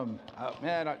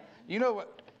Man, you know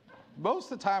what?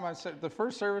 Most of the time, I said the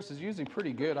first service is usually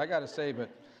pretty good, I got to say, but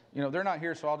they're not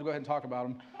here, so I'll go ahead and talk about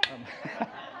them.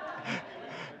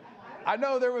 I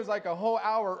know there was like a whole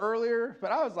hour earlier,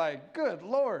 but I was like, good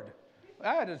Lord.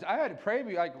 I had to pray,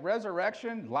 like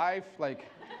resurrection, life, like,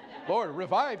 Lord,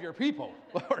 revive your people,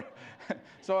 Lord.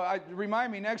 So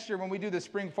remind me next year when we do the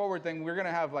Spring Forward thing, we're going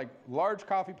to have like large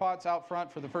coffee pots out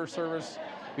front for the first service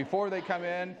before they come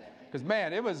in. Because,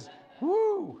 man, it was,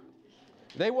 woo.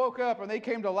 They woke up and they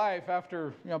came to life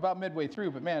after, about midway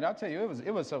through. But, man, I'll tell you,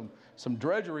 it was some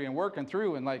drudgery and working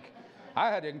through. And, like, I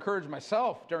had to encourage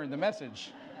myself during the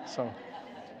message. So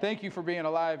thank you for being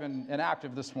alive and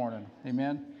active this morning.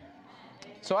 Amen.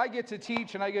 So I get to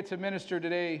teach and I get to minister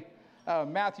today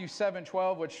Matthew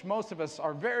 7:12, which most of us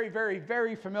are very, very,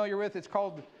 very familiar with. It's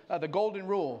called the Golden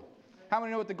Rule. How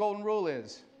many know what the Golden Rule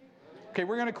is? Okay,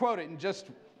 we're going to quote it in just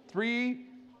 3,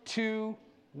 2,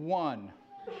 1.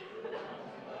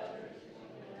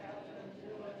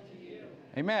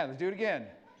 Amen. Let's do it again.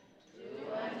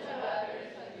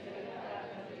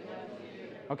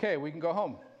 Okay, we can go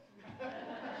home.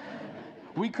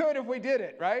 We could if we did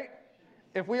it, right?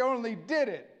 If we only did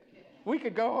it, we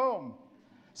could go home.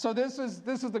 So this is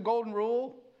the Golden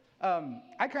Rule.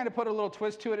 I kind of put a little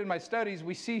twist to it in my studies.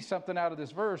 We see something out of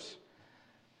this verse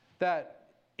that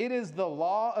it is the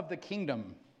law of the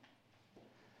kingdom.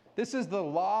 This is the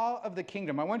law of the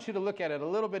kingdom. I want you to look at it a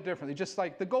little bit differently. Just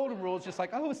like the Golden Rule is just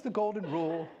like, oh, it's the Golden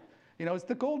Rule. It's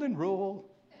the Golden Rule.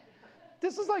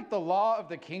 This is like the law of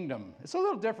the kingdom. It's a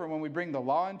little different when we bring the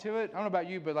law into it. I don't know about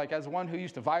you, but like as one who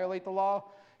used to violate the law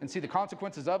and see the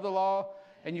consequences of the law,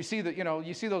 and you see that,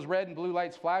 you see those red and blue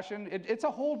lights flashing, it's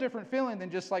a whole different feeling than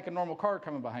just like a normal car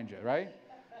coming behind you, right?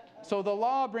 So the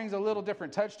law brings a little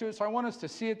different touch to it. So I want us to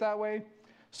see it that way.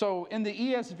 So in the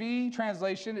ESV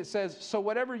translation, it says, so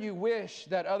whatever you wish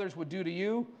that others would do to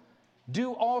you,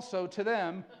 do also to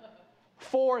them,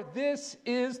 for this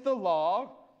is the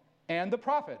law and the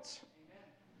prophets.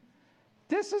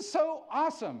 This is so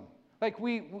awesome. Like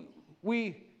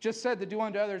we just said to do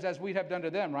unto others as we have done to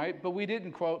them, right? But we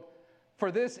didn't quote,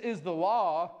 for this is the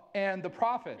law and the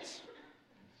prophets.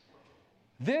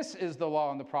 This is the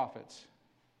law and the prophets.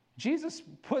 Jesus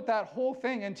put that whole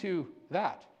thing into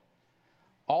that.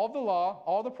 All the law,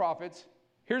 all the prophets,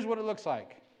 here's what it looks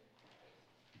like.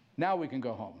 Now we can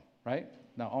go home, right?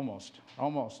 No,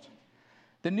 almost.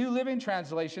 The New Living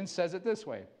Translation says it this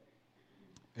way.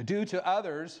 Do to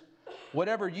others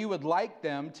whatever you would like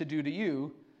them to do to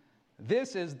you.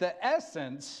 This is the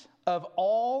essence of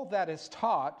all that is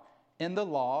taught in the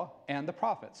law and the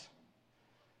prophets.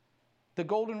 The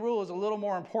Golden Rule is a little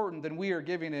more important than we are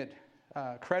giving it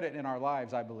credit in our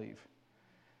lives, I believe.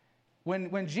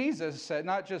 When Jesus said,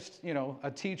 not just,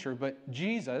 a teacher, but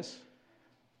Jesus,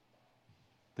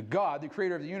 the God, the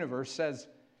creator of the universe, says,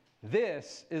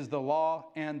 this is the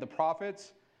law and the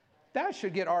prophets, that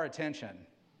should get our attention.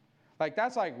 Like,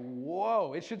 that's like,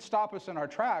 whoa, it should stop us in our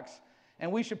tracks.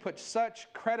 And we should put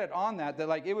such credit on that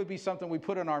like it would be something we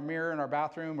put on our mirror in our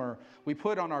bathroom or we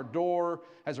put on our door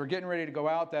as we're getting ready to go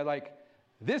out, that like,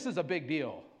 this is a big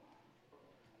deal.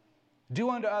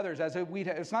 Do unto others as if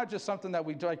it's not just something that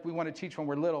we want to teach when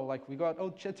we're little. Like we go out,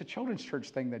 oh, it's a children's church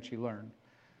thing that you learn.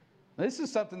 This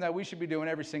is something that we should be doing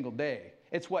every single day.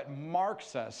 It's what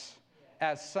marks us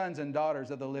as sons and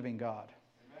daughters of the living God.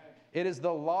 Amen. It is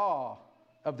the law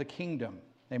of the kingdom.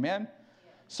 Amen?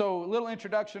 So a little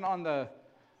introduction on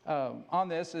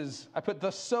this is I put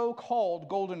the so-called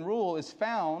Golden Rule is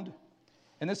found,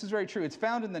 and this is very true, it's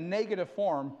found in the negative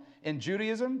form in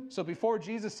Judaism. So before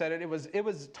Jesus said it, it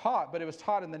was taught, but it was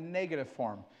taught in the negative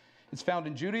form. It's found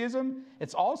in Judaism.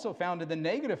 It's also found in the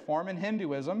negative form in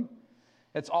Hinduism.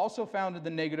 It's also found in the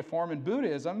negative form in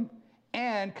Buddhism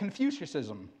and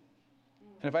Confucianism.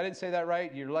 And if I didn't say that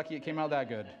right, you're lucky it came out that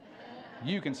good.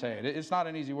 You can say it. It's not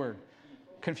an easy word.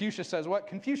 Confucius says what?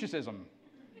 Confucianism.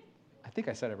 I think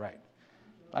I said it right.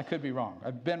 I could be wrong.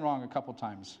 I've been wrong a couple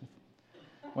times.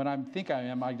 When I think I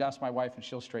am, I ask my wife and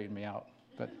she'll straighten me out.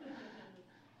 But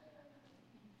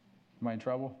am I in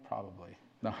trouble? Probably.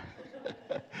 No.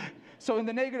 So in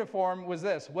the negative form was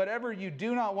this. Whatever you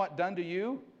do not want done to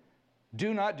you,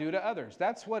 do not do to others.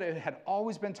 That's what it had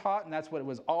always been taught, and that's what it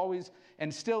was always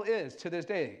and still is to this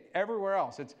day. Everywhere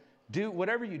else, it's do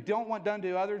whatever you don't want done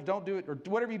to others, don't do it, or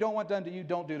whatever you don't want done to you,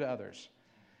 don't do to others.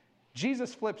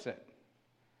 Jesus flips it.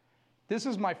 This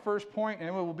is my first point, and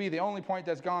it will be the only point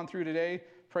that's gone through today.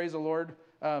 Praise the Lord.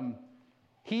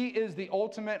 He is the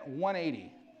ultimate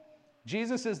 180.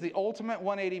 Jesus is the ultimate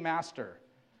 180 master.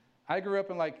 I grew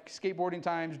up in like skateboarding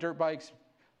times, dirt bikes,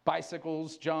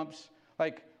 bicycles, jumps.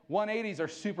 Like 180s are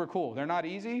super cool. They're not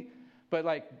easy, But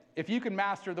like, if you can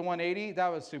master the 180, that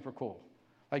was super cool.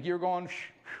 Like you're going,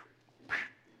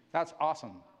 that's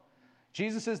awesome.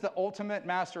 Jesus is the ultimate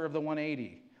master of the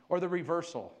 180 or the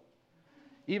reversal.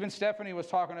 Even Stephanie was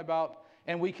talking about,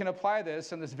 and we can apply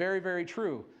this, and it's very, very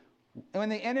true. When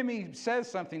the enemy says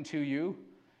something to you,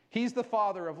 he's the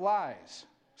father of lies.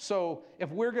 So if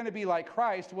we're going to be like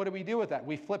Christ, what do we do with that?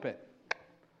 We flip it.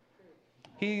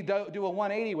 He do a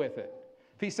 180 with it.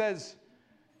 If he says,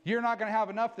 you're not going to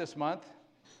have enough this month,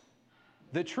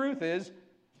 the truth is,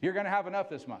 you're going to have enough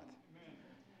this month.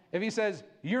 If he says,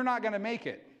 you're not going to make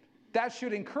it, that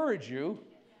should encourage you,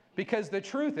 because the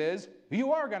truth is,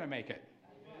 you are going to make it.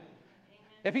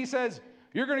 If he says,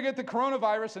 you're going to get the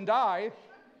coronavirus and die,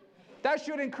 that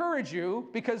should encourage you,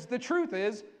 because the truth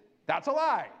is, that's a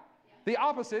lie. The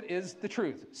opposite is the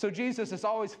truth. So Jesus is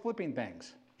always flipping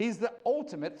things. He's the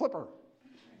ultimate flipper.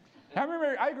 I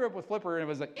remember I grew up with flipper, and it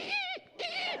was like,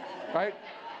 right?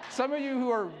 Some of you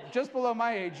who are just below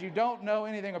my age, you don't know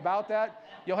anything about that.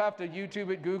 You'll have to YouTube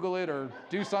it, Google it, or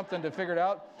do something to figure it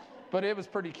out. But it was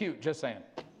pretty cute, just saying.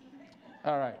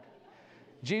 All right.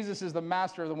 Jesus is the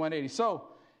master of the 180. So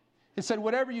it said,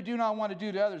 whatever you do not want to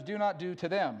do to others, do not do to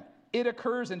them. It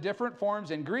occurs in different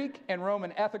forms in Greek and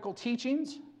Roman ethical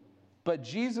teachings, but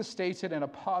Jesus states it in a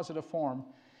positive form.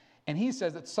 And he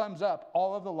says it sums up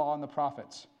all of the law and the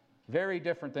prophets. Very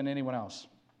different than anyone else.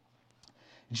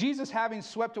 Jesus, having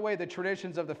swept away the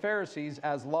traditions of the Pharisees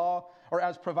as law or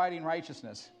as providing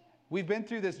righteousness. We've been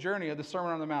through this journey of the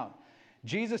Sermon on the Mount.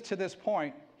 Jesus to this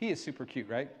point, he is super cute,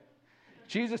 right?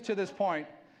 Jesus to this point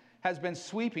has been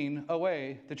sweeping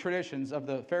away the traditions of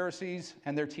the Pharisees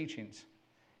and their teachings.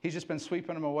 He's just been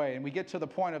sweeping them away. And we get to the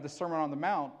point of the Sermon on the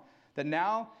Mount that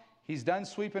now he's done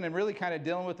sweeping and really kind of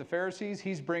dealing with the Pharisees.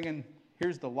 He's bringing,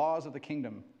 here's the laws of the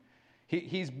kingdom.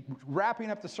 He's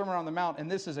wrapping up the Sermon on the Mount, and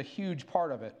this is a huge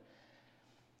part of it.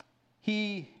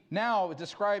 He now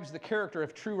describes the character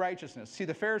of true righteousness. See,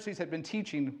 the Pharisees had been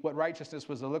teaching what righteousness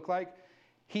was to look like.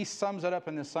 He sums it up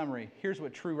in this summary. Here's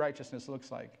what true righteousness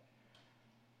looks like.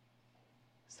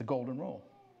 It's the golden rule.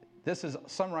 This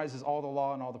summarizes all the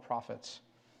law and all the prophets.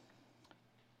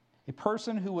 A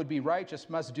person who would be righteous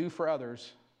must do for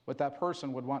others what that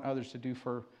person would want others to do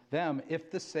for them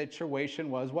if the situation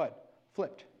was what?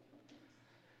 Flipped.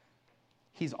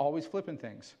 He's always flipping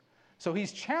things. So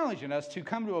he's challenging us to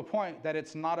come to a point that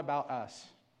it's not about us.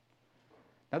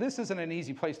 Now, this isn't an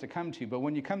easy place to come to, but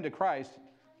when you come to Christ,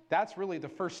 that's really the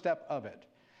first step of it.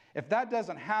 If that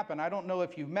doesn't happen, I don't know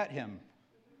if you've met him.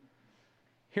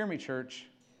 Hear me, church.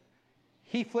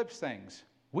 He flips things.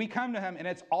 We come to him, and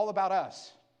it's all about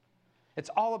us. It's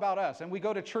all about us. And we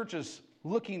go to churches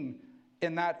looking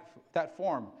in that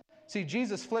form. See,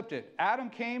 Jesus flipped it. Adam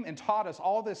came and taught us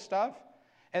all this stuff.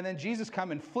 And then Jesus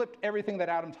come and flipped everything that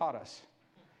Adam taught us.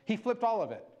 He flipped all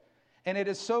of it. And it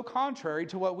is so contrary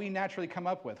to what we naturally come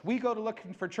up with. We go to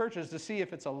looking for churches to see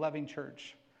if it's a loving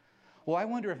church. Well, I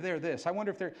wonder if they're this. I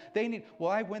wonder if they need,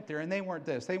 well, I went there and they weren't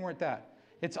this. They weren't that.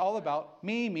 It's all about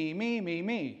me, me, me, me,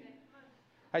 me.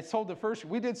 I told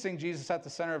we did sing Jesus at the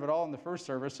center of it all in the first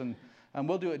service, and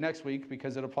we'll do it next week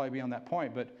because it'll probably be on that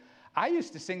point. But I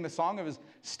used to sing the song of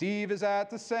Steve is at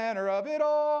the center of it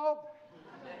all.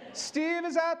 Steve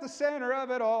is at the center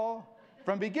of it all.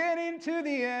 From beginning to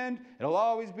the end,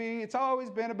 it's always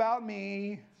been about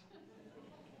me.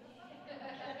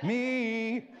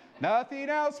 Me. Nothing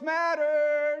else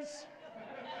matters.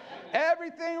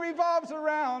 Everything revolves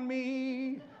around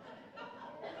me.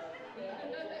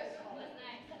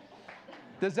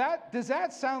 Does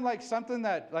that sound like something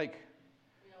that, like...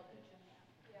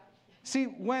 See,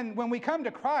 when we come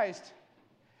to Christ,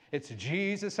 it's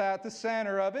Jesus at the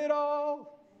center of it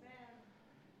all.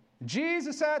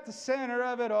 Jesus at the center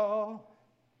of it all.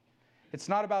 It's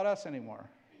not about us anymore.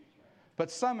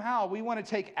 But somehow we want to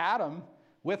take Adam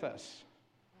with us.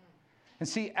 And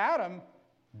see, Adam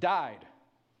died.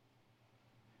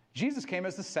 Jesus came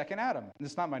as the second Adam.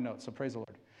 This is not my notes, so praise the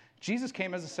Lord. Jesus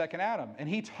came as the second Adam, and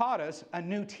he taught us a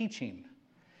new teaching.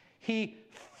 He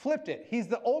flipped it. He's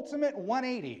the ultimate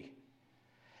 180.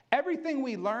 Everything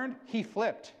we learned, he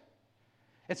flipped.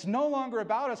 It's no longer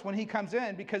about us when he comes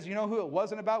in, because you know who it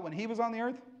wasn't about when he was on the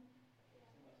earth?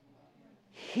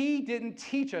 He didn't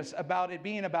teach us about it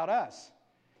being about us.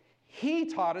 He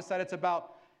taught us that it's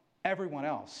about everyone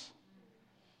else.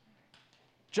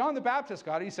 John the Baptist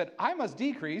got it. He said, I must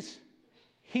decrease,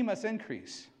 he must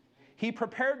increase. He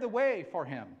prepared the way for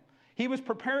him. He was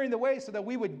preparing the way so that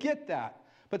we would get that.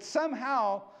 But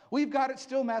somehow, we've got it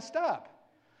still messed up.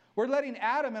 We're letting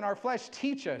Adam in our flesh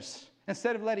teach us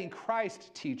instead of letting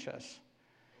Christ teach us.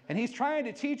 And he's trying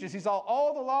to teach us. He's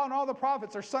all the law and all the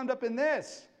prophets are summed up in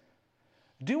this.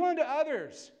 Do unto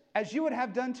others as you would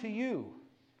have done to you.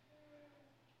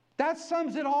 That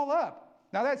sums it all up.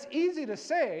 Now that's easy to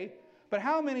say, but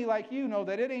how many like you know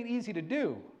that it ain't easy to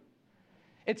do?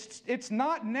 It's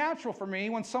not natural for me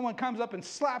when someone comes up and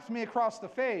slaps me across the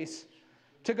face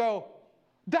to go,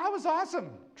 that was awesome.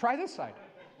 Try this side.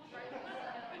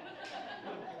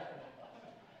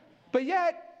 But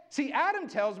yet, see, Adam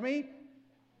tells me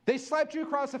they slapped you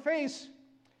across the face,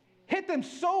 hit them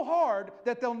so hard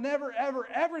that they'll never, ever,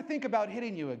 ever think about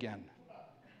hitting you again.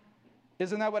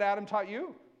 Isn't that what Adam taught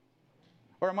you?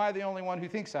 Or am I the only one who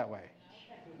thinks that way?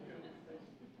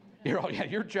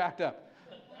 You're jacked up.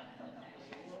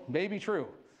 Maybe true.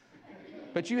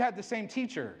 But you had the same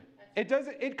teacher.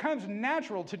 It comes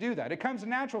natural to do that. It comes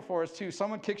natural for us to,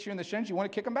 someone kicks you in the shins, you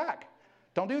want to kick them back.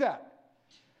 Don't do that.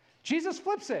 Jesus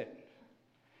flips it.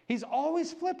 He's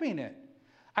always flipping it.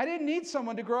 I didn't need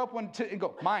someone to grow up and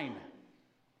go, mine.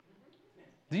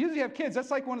 They usually have kids. That's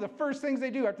like one of the first things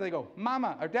they do after they go,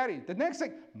 mama or daddy. The next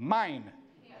thing, mine.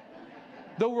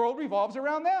 The world revolves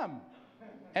around them.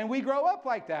 And we grow up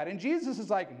like that. And Jesus is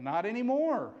like, not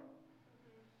anymore.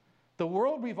 The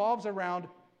world revolves around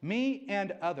me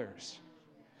and others.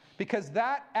 Because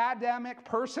that Adamic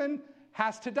person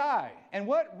has to die. And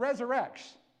what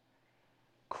resurrects?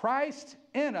 Christ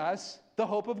in us, the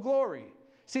hope of glory.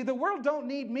 See, the world don't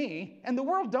need me, and the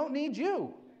world don't need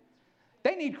you.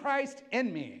 They need Christ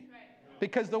in me.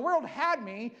 Because the world had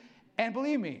me, and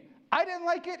believe me, I didn't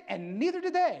like it, and neither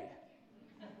did they.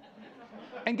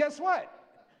 And guess what?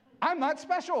 I'm not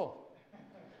special.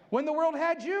 When the world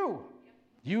had you,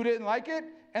 you didn't like it,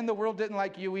 and the world didn't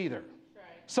like you either.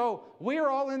 So we're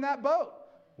all in that boat.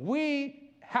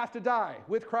 We have to die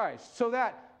with Christ so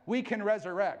that we can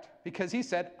resurrect. Because he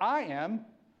said, I am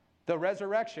the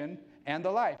resurrection and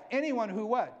the life. Anyone who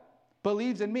what?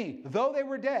 Believes in me. Though they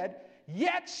were dead,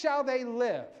 yet shall they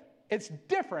live. It's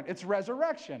different. It's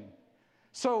resurrection.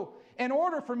 So in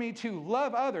order for me to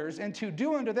love others and to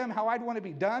do unto them how I'd want to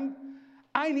be done,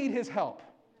 I need his help.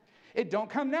 It don't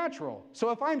come natural.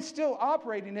 So if I'm still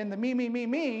operating in the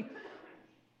me,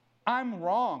 I'm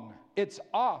wrong. It's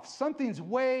off. Something's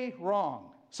way wrong.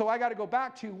 So I got to go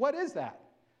back to, what is that?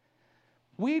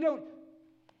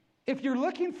 If you're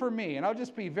looking for me, and I'll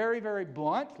just be very, very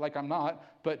blunt, like I'm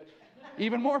not, but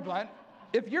even more blunt,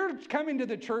 if you're coming to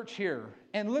the church here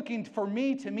and looking for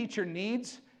me to meet your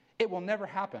needs, it will never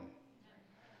happen.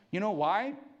 You know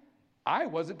why? I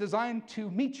wasn't designed to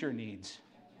meet your needs.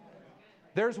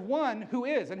 There's one who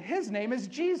is, and his name is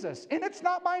Jesus, and it's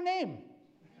not my name.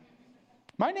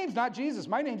 My name's not Jesus.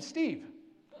 My name's Steve.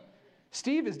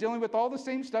 Steve is dealing with all the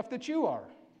same stuff that you are.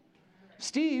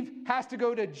 Steve has to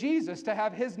go to Jesus to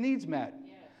have his needs met.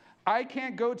 Yes. I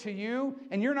can't go to you,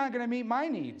 and you're not going to meet my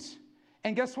needs.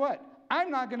 And guess what? I'm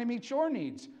not going to meet your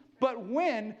needs. But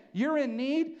when you're in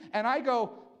need, and I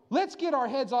go, let's get our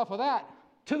heads off of that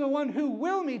to the one who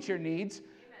will meet your needs, amen,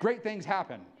 great things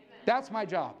happen. Amen. That's my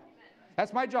job. Amen.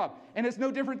 That's my job. And it's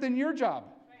no different than your job.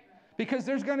 Because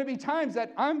there's going to be times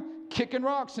that I'm kicking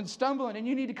rocks and stumbling, and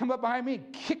you need to come up behind me,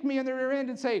 kick me in the rear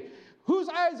end and say, whose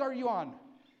eyes are you on?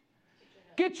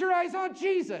 Get your eyes on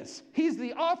Jesus. He's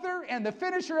the author and the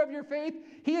finisher of your faith.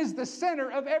 He is the center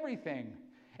of everything.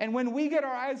 And when we get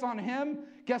our eyes on him,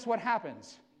 guess what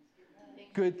happens?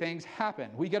 Good things happen.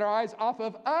 We get our eyes off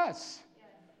of us.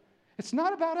 It's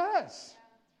not about us.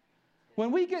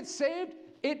 When we get saved,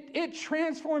 it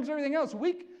transforms everything else.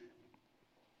 We're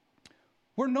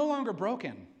no longer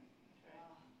broken.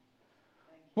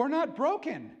 We're not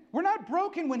broken. We're not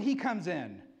broken when he comes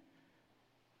in.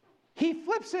 He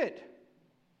flips it.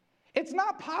 It's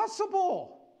not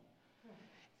possible.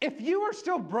 If you are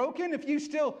still broken,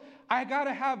 I got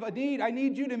to have a need, I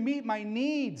need you to meet my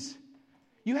needs,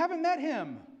 you haven't met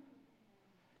him.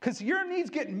 Because your needs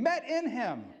get met in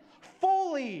him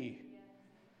fully.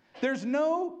 There's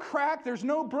no crack, there's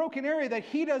no broken area that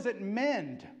he doesn't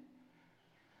mend.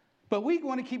 But we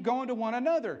want to keep going to one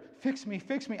another. Fix me,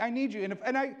 I need you.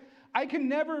 And I can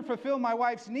never fulfill my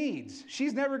wife's needs.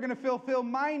 She's never going to fulfill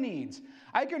my needs.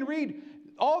 I can read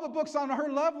all the books on her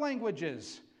love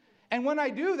languages. And when I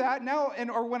do that now,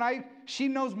 she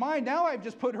knows mine, now I've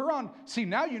just put her on. See,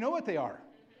 now you know what they are.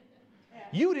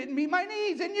 You didn't meet my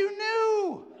needs, and you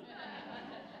knew.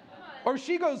 Or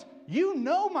she goes, you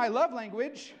know my love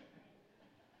language.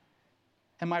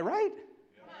 Am I right?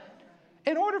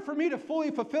 In order for me to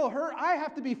fully fulfill her, I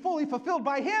have to be fully fulfilled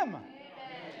by him.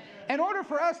 In order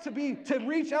for us to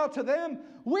reach out to them,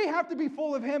 we have to be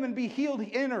full of him and be healed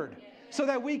inward. So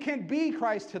that we can be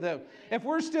Christ to them. If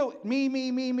we're still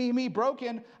me,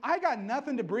 broken, I got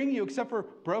nothing to bring you except for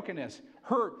brokenness,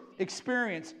 hurt,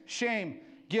 experience, shame,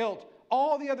 guilt,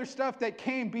 all the other stuff that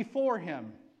came before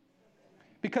him.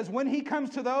 Because when he comes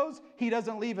to those, he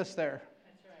doesn't leave us there.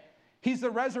 That's right. He's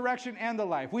the resurrection and the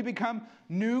life. We become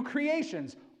new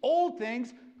creations. Old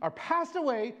things are passed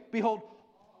away. Behold,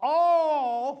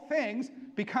 all things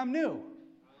become new.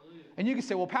 Hallelujah. And you can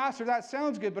say, well, Pastor, that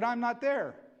sounds good, but I'm not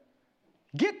there.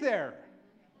 Get there.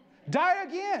 Die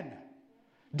again.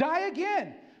 Die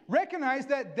again. Recognize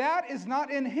that that is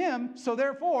not in him, so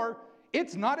therefore,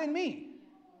 it's not in me.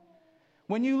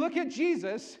 When you look at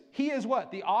Jesus, he is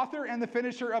what? The author and the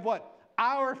finisher of what?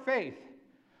 Our faith.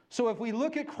 So if we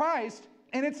look at Christ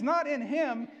and it's not in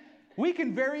him, we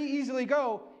can very easily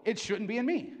go, it shouldn't be in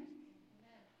me.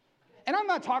 And I'm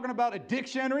not talking about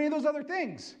addiction or any of those other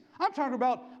things. I'm talking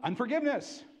about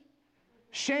unforgiveness,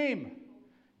 shame,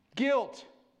 guilt,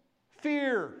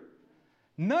 fear.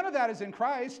 None of that is in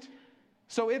Christ.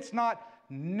 So it's not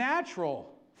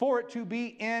natural for it to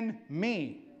be in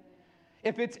me.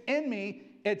 If it's in me,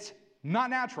 it's not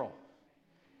natural.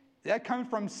 That comes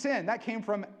from sin. That came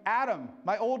from Adam,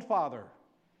 my old father.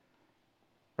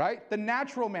 Right? The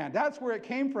natural man. That's where it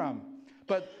came from.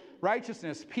 But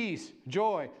righteousness, peace,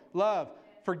 joy, love,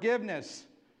 forgiveness,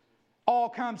 all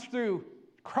comes through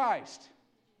Christ.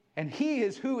 And he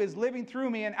is who is living through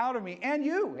me and out of me. And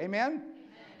you. Amen?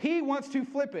 He wants to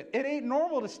flip it. It ain't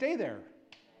normal to stay there.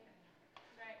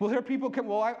 Well, there are people come,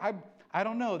 well, I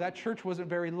don't know. That church wasn't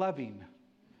very loving.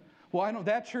 Well, I know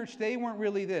that church, they weren't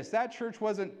really this. That church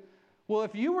wasn't. Well,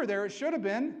 if you were there, it should have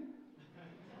been.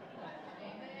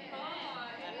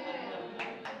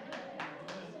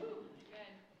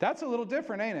 That's a little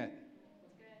different, ain't it?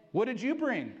 What did you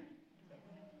bring?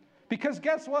 Because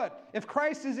guess what? If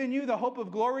Christ is in you, the hope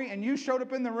of glory, and you showed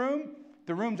up in the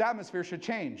room's atmosphere should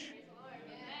change.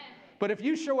 But if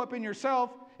you show up in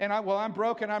yourself, and I'm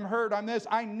broken, I'm hurt, I'm this,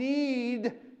 I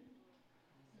need.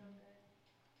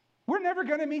 We're never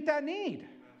going to meet that need.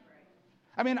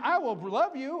 I mean, I will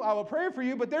love you, I will pray for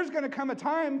you, but there's going to come a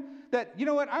time that, you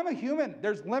know what, I'm a human.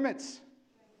 There's limits.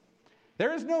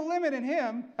 There is no limit in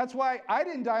him. That's why I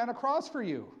didn't die on a cross for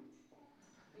you.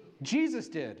 Jesus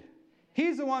did.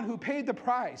 He's the one who paid the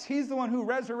price. He's the one who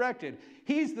resurrected.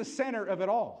 He's the center of it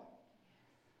all.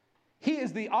 He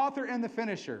is the author and the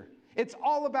finisher. It's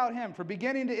all about him from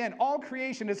beginning to end. All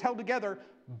creation is held together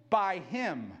by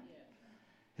him.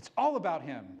 It's all about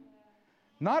him.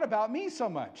 Not about me so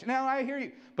much. Now I hear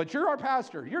you, but you're our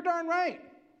pastor. You're darn right.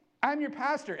 I'm your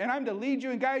pastor, and I'm to lead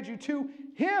you and guide you to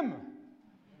him.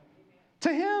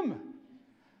 To him.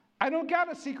 I don't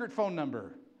got a secret phone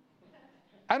number.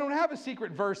 I don't have a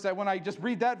secret verse that when I just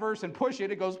read that verse and push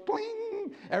it, it goes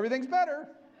bling, everything's better.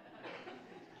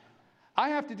 I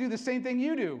have to do the same thing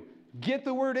you do. Get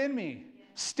the word in me.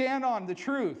 Stand on the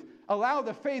truth. Allow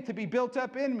the faith to be built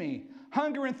up in me.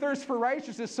 Hunger and thirst for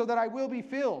righteousness so that I will be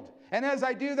filled. And as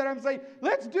I do that, I'm saying,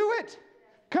 let's do it.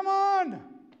 Come on.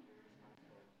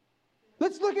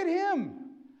 Let's look at him.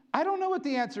 I don't know what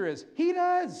the answer is. He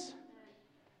does.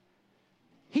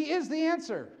 He is the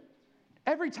answer.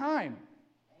 Every time.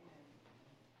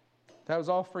 That was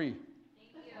all free.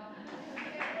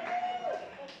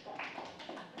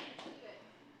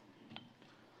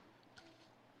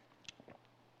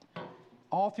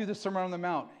 All through the Sermon on the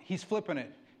Mount, he's flipping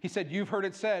it. He said, you've heard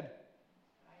it said,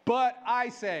 but I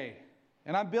say.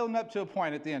 And I'm building up to a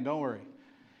point at the end, don't worry.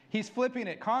 He's flipping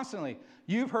it constantly.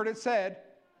 You've heard it said,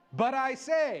 but I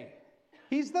say.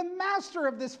 He's the master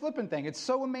of this flipping thing. It's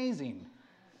so amazing.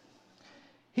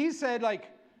 He said,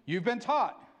 you've been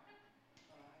taught.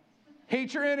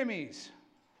 Hate your enemies.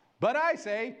 But I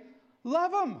say,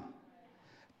 love them.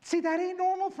 See, that ain't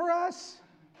normal for us.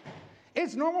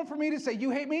 It's normal for me to say, you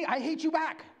hate me, I hate you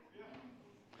back.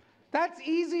 That's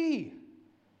easy.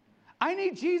 I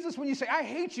need Jesus when you say, I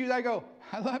hate you. I go,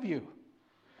 I love you.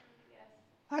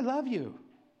 I love you.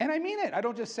 And I mean it. I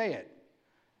don't just say it.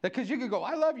 Because you could go,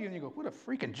 I love you. And you go, what a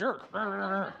freaking jerk.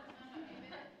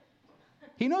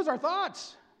 He knows our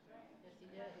thoughts.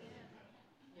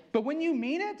 But when you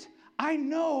mean it, I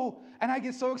know. And I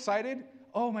get so excited.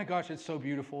 Oh my gosh, it's so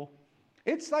beautiful.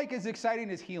 It's like as exciting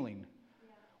as healing.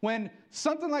 When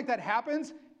something like that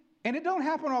happens, and it don't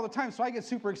happen all the time, so I get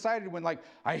super excited when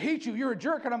I hate you, you're a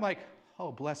jerk, and I'm like,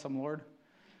 oh, bless them, Lord.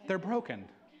 They're broken,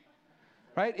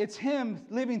 right? It's him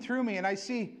living through me, and I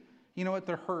see, you know what,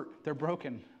 they're hurt, they're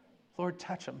broken. Lord,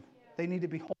 touch them. They need to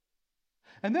be whole.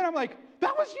 And then I'm like,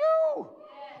 that was you.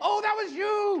 Oh, that was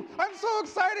you. I'm so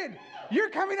excited. You're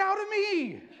coming out of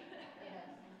me.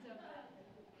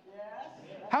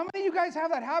 How many of you guys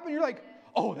have that happen? You're like,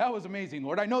 oh, that was amazing,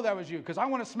 Lord. I know that was you because I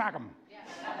want to smack him.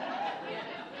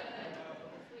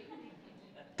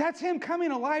 That's him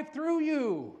coming alive through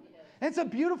you. It's a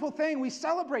beautiful thing. We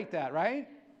celebrate that, right?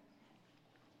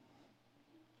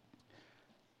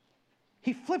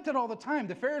 He flipped it all the time.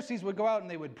 The Pharisees would go out and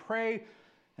they would pray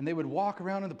and they would walk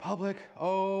around in the public.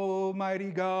 Almighty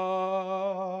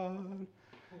God.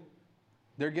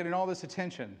 They're getting all this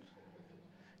attention.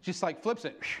 Just like flips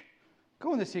it.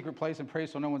 Go in the secret place and pray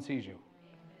so no one sees you.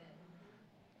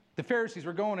 The Pharisees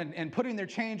were going and putting their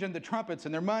change in the trumpets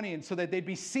and their money and so that they'd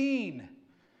be seen.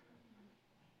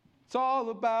 It's all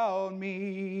about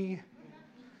me.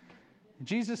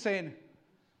 Jesus saying,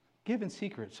 give in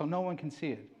secret so no one can see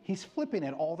it. He's flipping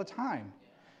it all the time.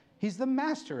 He's the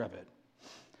master of it.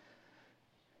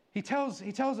 He tells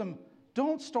them,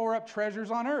 don't store up treasures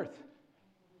on earth.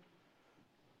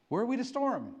 Where are we to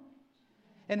store them?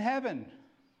 In heaven.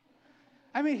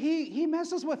 I mean, he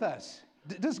messes with us.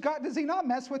 Does he not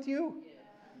mess with you?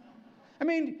 I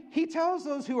mean, he tells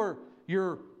those who are,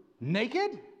 you're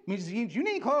naked, means you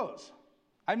need clothes.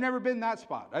 I've never been in that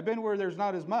spot. I've been where there's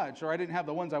not as much, or I didn't have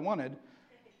the ones I wanted.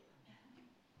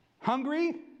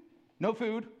 Hungry, no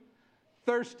food.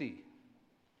 Thirsty.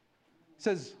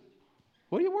 Says,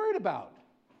 what are you worried about?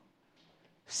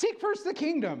 Seek first the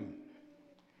kingdom.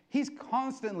 He's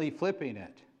constantly flipping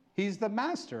it. He's the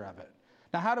master of it.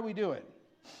 Now, how do we do it?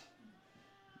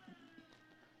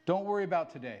 Don't worry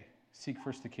about today. Seek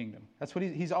first the kingdom. That's what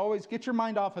he's always, get your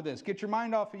mind off of this. Get your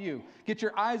mind off of you. Get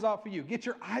your eyes off of you. Get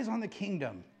your eyes on the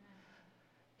kingdom.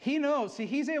 He knows. See,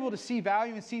 he's able to see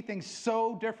value and see things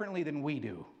so differently than we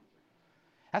do.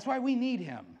 That's why we need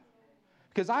him.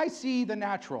 Because I see the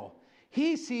natural.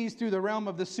 He sees through the realm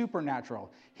of the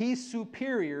supernatural. He's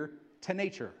superior to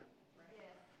nature.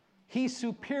 He's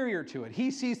superior to it.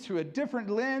 He sees through a different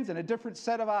lens and a different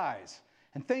set of eyes.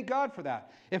 And thank God for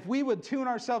that. If we would tune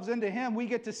ourselves into him, we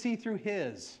get to see through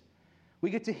his. We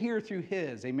get to hear through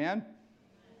his. Amen?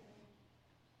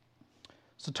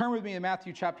 So turn with me to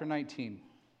Matthew chapter 19.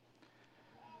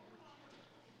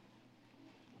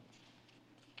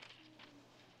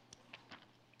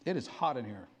 It is hot in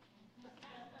here.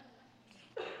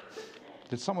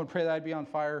 Did someone pray that I'd be on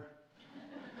fire?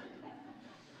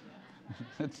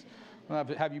 I'll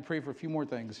have you pray for a few more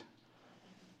things.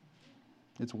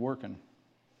 It's working.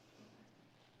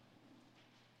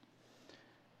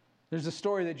 There's a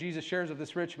story that Jesus shares of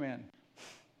this rich man.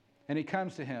 And he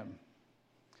comes to him.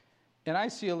 And I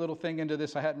see a little thing into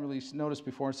this I hadn't really noticed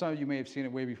before. And some of you may have seen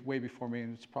it way before me.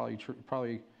 And it's probably true.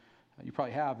 You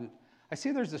probably have. I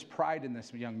see there's this pride in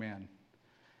this young man.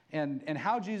 And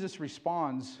how Jesus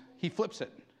responds, he flips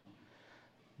it.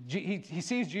 He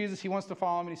sees Jesus. He wants to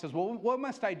follow him. And he says, well, what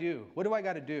must I do? What do I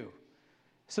got to do?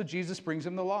 So Jesus brings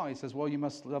him the law. He says, well, you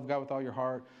must love God with all your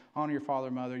heart, honor your father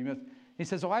and mother. He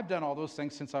says, oh, I've done all those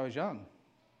things since I was young.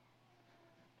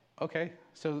 Okay,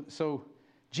 so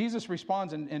Jesus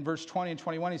responds in verse 20 and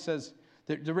 21. He says,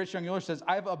 the rich young ruler says,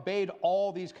 I've obeyed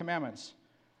all these commandments.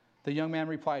 The young man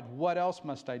replied, what else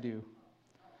must I do?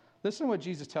 Listen to what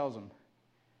Jesus tells him.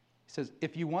 He says,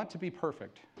 if you want to be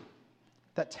perfect,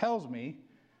 that tells me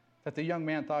that the young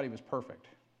man thought he was perfect.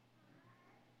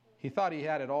 He thought he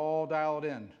had it all dialed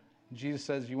in. Jesus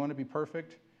says, you want to be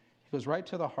perfect? He goes right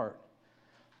to the heart.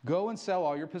 Go and sell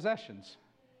all your possessions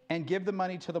and give the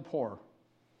money to the poor.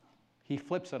 He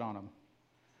flips it on him.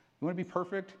 You want to be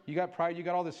perfect? You got pride, you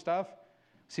got all this stuff?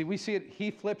 See, we see it, he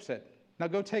flips it. Now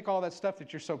go take all that stuff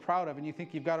that you're so proud of and you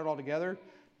think you've got it all together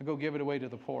and go give it away to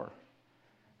the poor.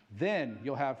 Then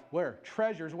you'll have where?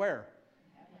 Treasures where?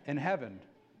 In heaven.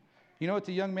 You know what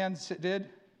the young man did?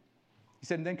 He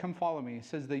said, then come follow me. He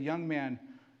says the young man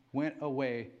went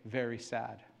away very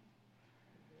sad.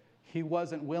 He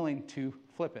wasn't willing to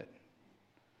flip it.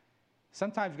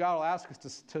 Sometimes God will ask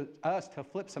us to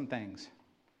flip some things.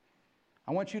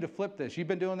 I want you to flip this. You've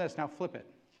been doing this, now flip it.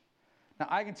 Now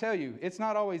I can tell you, it's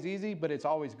not always easy, but it's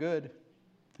always good.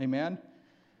 Amen?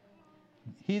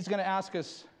 He's going to ask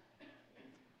us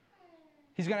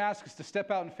to step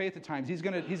out in faith at times. He's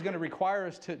going to require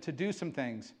us to do some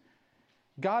things.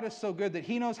 God is so good that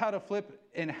he knows how to flip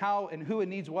and how and who it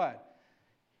needs what.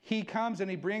 He comes and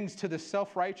he brings to the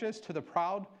self-righteous, to the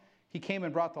proud. He came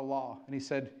and brought the law. And he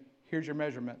said, here's your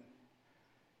measurement.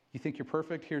 You think you're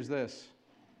perfect? Here's this.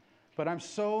 But I'm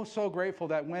so, so grateful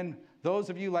that when those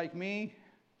of you like me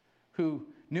who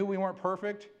knew we weren't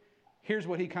perfect, here's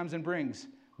what he comes and brings.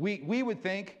 We would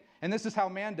think, and this is how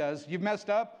man does, you've messed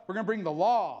up, we're going to bring the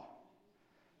law.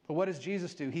 But what does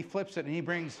Jesus do? He flips it and he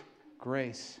brings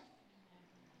grace.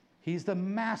 He's the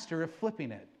master of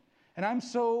flipping it. And I'm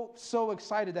so, so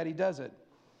excited that he does it.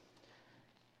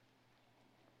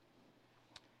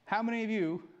 How many of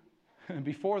you,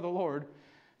 before the Lord,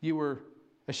 you were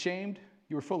ashamed,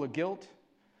 you were full of guilt,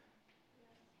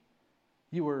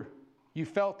 you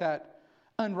felt that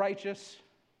unrighteous,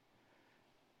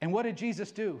 and what did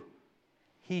Jesus do?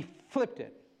 He flipped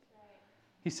it.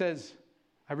 He says,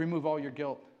 I remove all your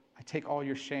guilt. I take all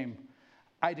your shame.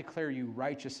 I declare you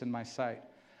righteous in my sight.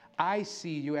 I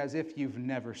see you as if you've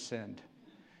never sinned.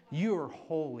 You are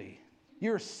holy.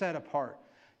 You're set apart.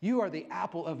 You are the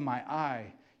apple of my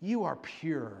eye. You are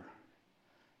pure.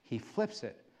 He flips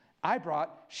it. I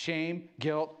brought shame,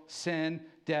 guilt, sin,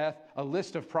 death, a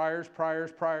list of priors.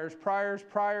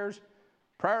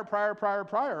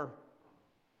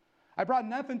 I brought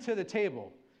nothing to the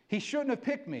table. He shouldn't have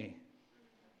picked me,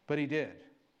 but he did.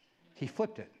 He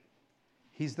flipped it.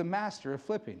 He's the master of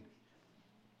flipping.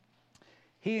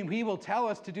 He will tell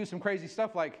us to do some crazy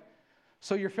stuff like,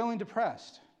 so you're feeling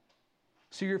depressed.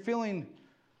 So you're feeling,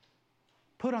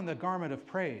 put on the garment of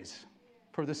praise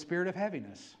for the spirit of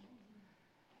heaviness.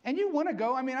 And you want to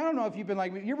go, I don't know if you've been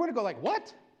like me, you want to go like,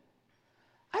 what?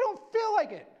 I don't feel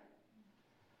like it.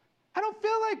 I don't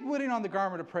feel like putting on the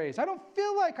garment of praise. I don't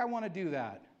feel like I want to do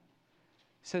that.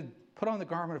 He said, put on the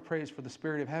garment of praise for the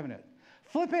spirit of heaviness.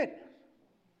 Flip it.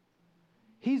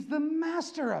 He's the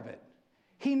master of it.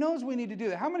 He knows we need to do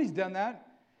that. How many's done that?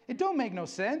 It don't make no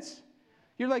sense.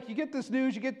 You're like, you get this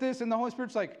news, you get this, and the Holy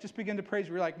Spirit's like, just begin to praise.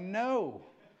 You're like, no,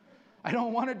 I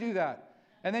don't want to do that.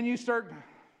 And then you start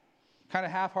kind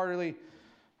of half-heartedly.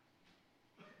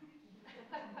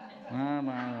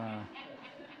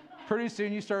 Pretty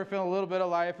soon you start feeling a little bit of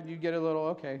life and you get a little,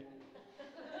 okay.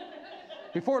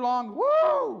 Before long,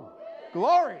 woo,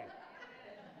 glory.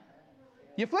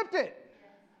 You flipped it.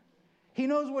 He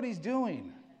knows what he's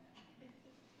doing.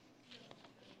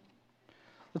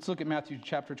 Let's look at Matthew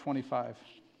chapter 25.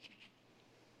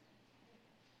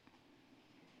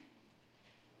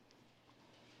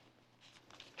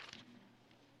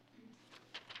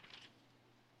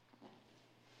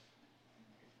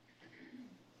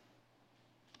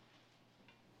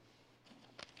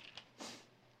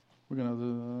 We're going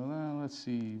to, let's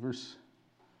see, verse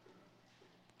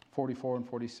 44 and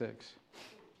 46.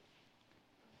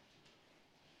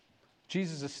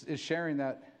 Jesus is sharing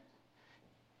that.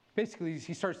 Basically,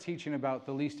 he starts teaching about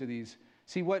the least of these.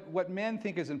 See, what men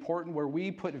think is important, where we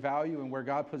put value and where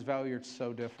God puts value, it's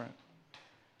so different.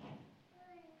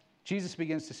 Jesus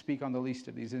begins to speak on the least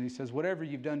of these, and he says, whatever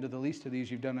you've done to the least of these,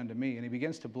 you've done unto me. And he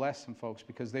begins to bless some folks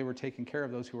because they were taking care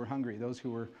of those who were hungry, those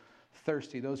who were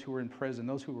thirsty, those who were in prison,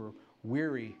 those who were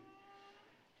weary.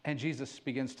 And Jesus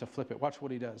begins to flip it. Watch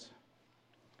what he does.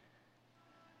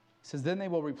 He says, then they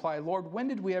will reply, Lord, when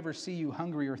did we ever see you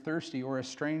hungry or thirsty or a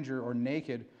stranger or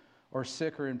naked or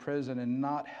sick or in prison and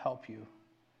not help you?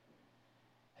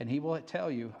 And he will tell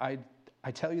you, I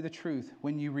tell you the truth,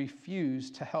 when you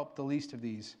refuse to help the least of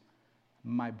these,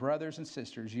 my brothers and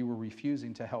sisters, you were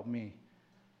refusing to help me.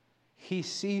 He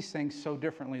sees things so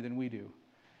differently than we do.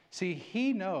 See,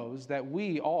 he knows that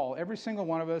we all, every single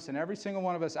one of us, and every single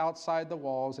one of us outside the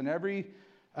walls, and every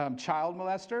child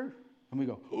molester, and we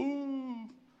go, ooh,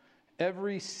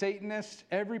 every Satanist,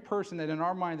 every person that in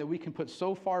our mind that we can put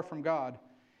so far from God,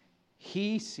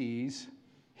 he sees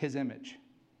his image.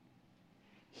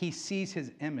 He sees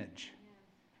his image.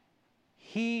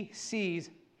 He sees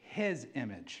his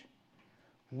image.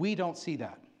 We don't see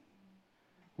that.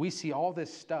 We see all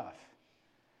this stuff.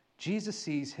 Jesus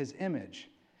sees his image.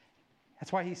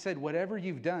 That's why he said, whatever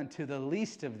you've done to the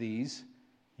least of these,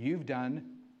 you've done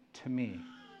to me.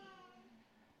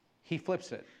 He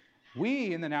flips it.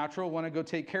 We, in the natural, want to go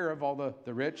take care of all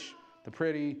the rich, the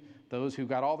pretty, those who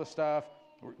got all the stuff.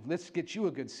 Let's get you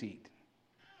a good seat.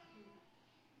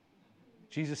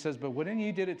 Jesus says, but when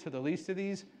you did it to the least of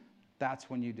these, that's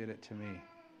when you did it to me.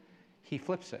 He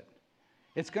flips it.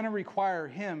 It's going to require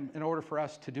him in order for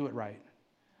us to do it right.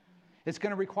 It's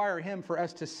going to require him for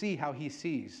us to see how he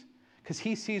sees. Because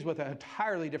he sees with an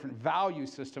entirely different value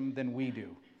system than we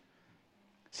do.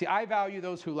 See, I value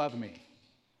those who love me.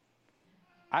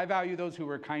 I value those who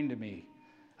are kind to me.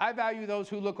 I value those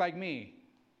who look like me.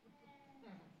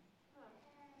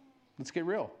 Let's get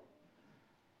real.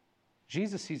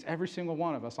 Jesus sees every single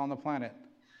one of us on the planet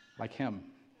like him.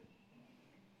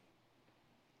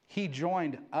 He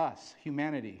joined us,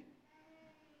 humanity.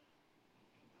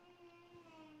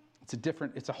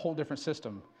 It's a whole different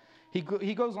system. He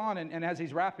goes on, and as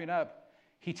he's wrapping up,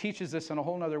 he teaches this in a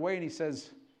whole other way, and he says,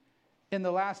 in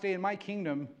the last day in my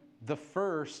kingdom, the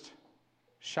first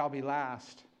shall be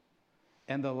last,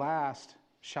 and the last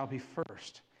shall be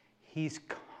first. He's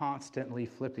constantly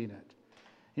flipping it.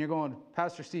 And you're going,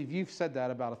 Pastor Steve, you've said that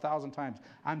about 1,000 times.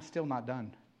 I'm still not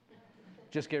done.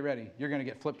 Just get ready. You're going to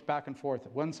get flipped back and forth,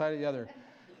 one side or the other.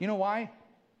 You know why?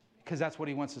 Because that's what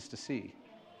he wants us to see.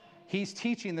 He's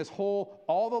teaching this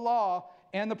all the law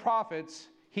and the prophets.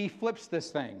 He flips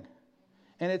this thing.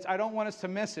 And I don't want us to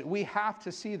miss it. We have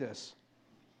to see this.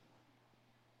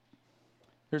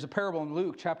 There's a parable in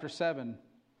Luke chapter 7.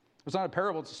 It's not a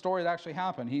parable, it's a story that actually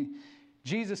happened.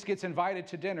 Jesus gets invited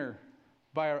to dinner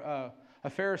by a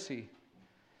Pharisee.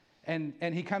 And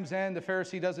he comes in, the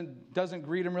Pharisee doesn't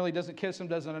greet him really, doesn't kiss him,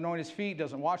 doesn't anoint his feet,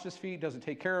 doesn't wash his feet, doesn't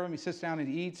take care of him. He sits down and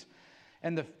he eats.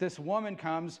 And this woman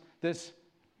comes, this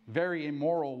very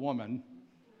immoral woman,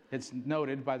 it's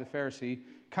noted by the Pharisee,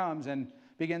 comes and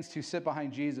begins to sit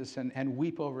behind Jesus and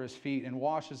weep over his feet and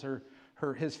washes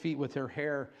his feet with her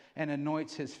hair and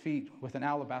anoints his feet with an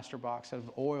alabaster box of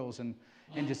oils and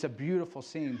just a beautiful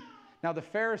scene. Now the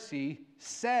Pharisee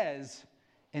says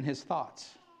in his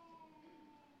thoughts,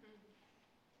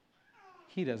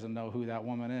 he doesn't know who that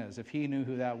woman is. If he knew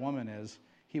who that woman is,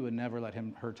 he would never let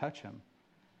her touch him.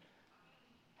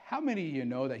 How many of you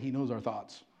know that he knows our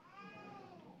thoughts?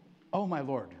 Oh, my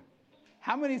Lord.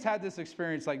 How many's had this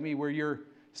experience like me where you're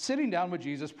sitting down with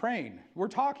Jesus praying? We're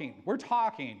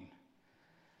talking.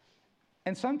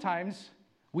 And sometimes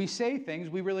we say things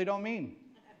we really don't mean.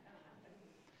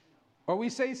 Or we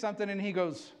say something and he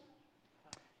goes,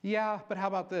 yeah, but how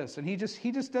about this? And he just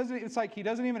doesn't, it's like he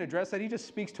doesn't even address that. He just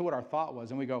speaks to what our thought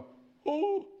was. And we go,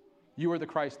 oh, you are the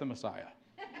Christ, the Messiah.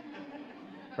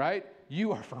 Right?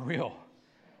 You are for real.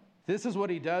 This is what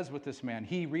he does with this man.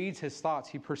 He reads his thoughts.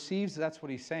 He perceives that's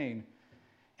what he's saying.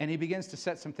 And he begins to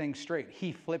set some things straight.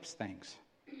 He flips things.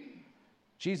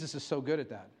 Jesus is so good at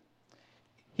that.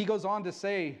 He goes on to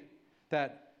say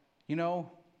that, he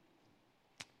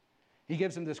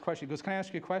gives him this question. He goes, can I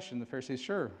ask you a question? The Pharisee says,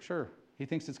 sure. He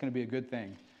thinks it's going to be a good thing.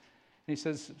 And he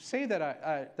says, say that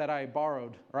I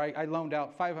borrowed, or I loaned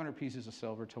out 500 pieces of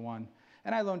silver to one,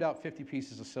 and I loaned out 50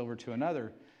 pieces of silver to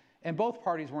another, and both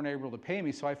parties weren't able to pay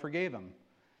me, so I forgave them.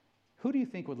 Who do you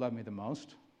think would love me the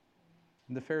most?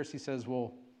 And the Pharisee says,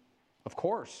 well, of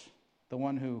course, the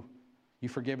one who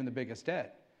you've forgiven the biggest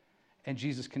debt. And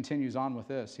Jesus continues on with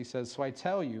this. He says, so I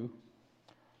tell you,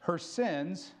 her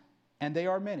sins, and they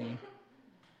are many,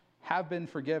 have been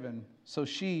forgiven, so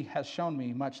she has shown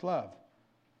me much love.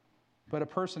 But a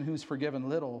person who's forgiven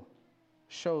little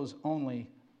shows only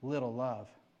little love.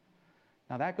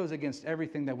 Now that goes against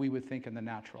everything that we would think in the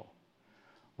natural.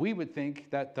 We would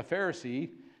think that the Pharisee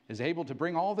is able to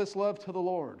bring all this love to the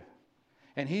Lord.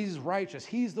 And he's righteous.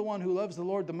 He's the one who loves the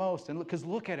Lord the most. And because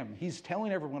look at him. He's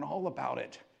telling everyone all about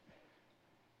it.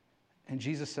 And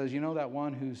Jesus says, that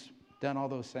one who's done all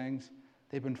those things,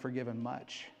 they've been forgiven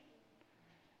much.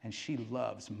 And she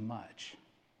loves much.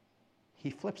 He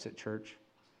flips it, church.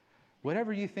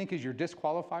 Whatever you think is your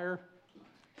disqualifier,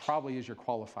 probably is your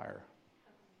qualifier.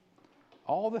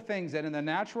 All the things that in the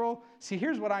natural, see,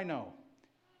 here's what I know.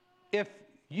 If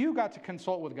you got to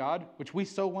consult with God, which we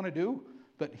so want to do,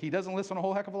 but he doesn't listen a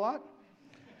whole heck of a lot.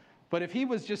 But if he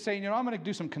was just saying, I'm going to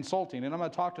do some consulting and I'm going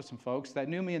to talk to some folks that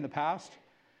knew me in the past.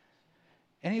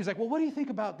 And he's like, well, what do you think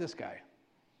about this guy?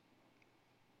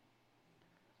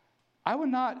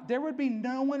 There would be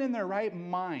no one in their right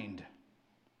mind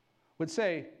would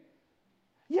say,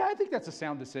 yeah, I think that's a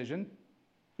sound decision.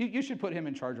 You should put him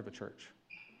in charge of a church.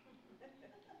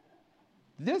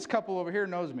 This couple over here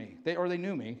knows me, they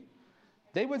knew me.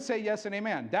 They would say yes and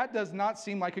amen. That does not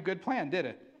seem like a good plan, did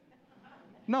it?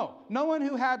 No one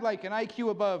who had like an IQ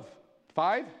above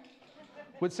 5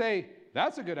 would say,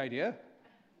 that's a good idea.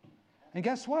 And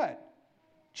guess what?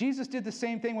 Jesus did the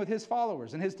same thing with his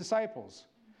followers and his disciples.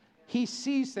 He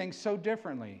sees things so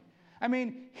differently. I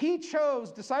mean, he chose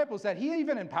disciples that he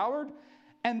even empowered,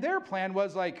 and their plan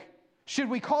was like, should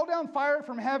we call down fire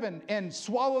from heaven and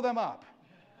swallow them up?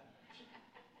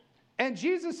 And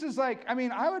Jesus is like,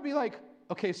 I would be like,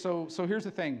 okay, so here's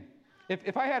the thing.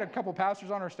 If I had a couple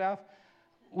pastors on our staff,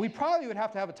 we probably would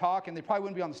have to have a talk, and they probably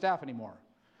wouldn't be on the staff anymore.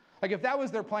 Like if that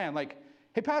was their plan, like,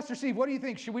 hey, Pastor Steve, what do you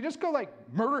think? Should we just go like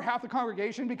murder half the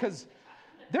congregation? Because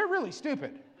they're really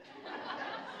stupid.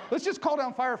 Let's just call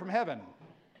down fire from heaven.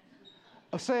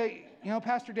 I'll say,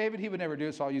 Pastor David, he would never do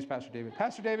it, so I'll use Pastor David.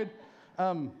 Pastor David,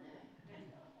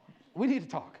 we need to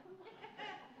talk.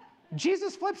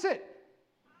 Jesus flips it.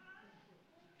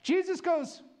 Jesus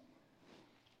goes,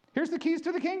 here's the keys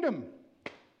to the kingdom.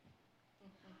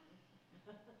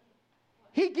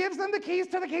 He gives them the keys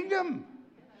to the kingdom.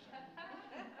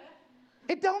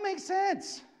 It don't make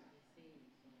sense.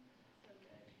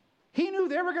 He knew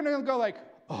they were going to go like,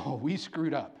 oh, we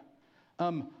screwed up.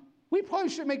 We probably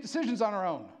should make decisions on our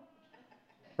own.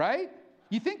 Right?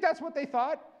 You think that's what they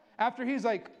thought? After he's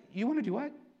like, you want to do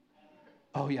what?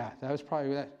 Oh, yeah, that was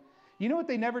probably that. You know what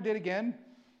they never did again?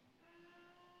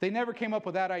 They never came up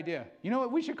with that idea. You know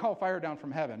what? We should call fire down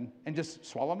from heaven and just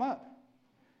swallow them up.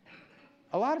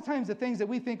 A lot of times the things that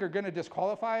we think are going to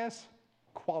disqualify us,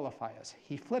 qualify us.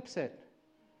 He flips it.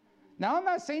 Now, I'm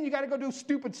not saying you got to go do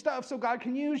stupid stuff so God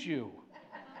can use you.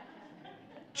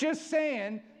 Just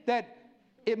saying that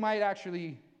it might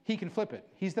actually, he can flip it.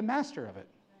 He's the master of it.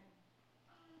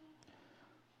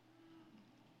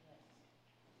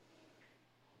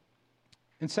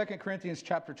 In 2 Corinthians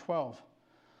chapter 12,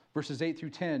 verses 8 through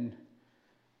 10,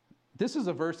 this is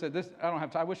a verse that I don't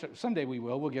have time. I wish someday we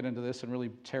will. We'll get into this and really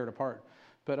tear it apart.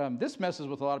 But this messes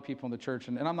with a lot of people in the church,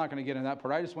 and I'm not going to get into that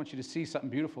part. I just want you to see something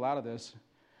beautiful out of this.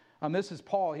 This is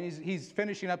Paul. He's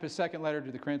finishing up his second letter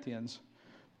to the Corinthians,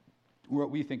 what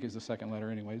we think is the second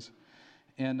letter anyways.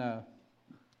 And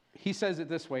he says it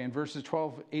this way in verses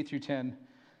 12, 8 through 10.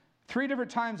 3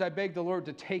 different times I begged the Lord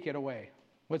to take it away.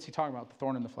 What's he talking about? The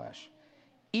thorn in the flesh.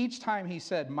 Each time he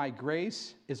said, my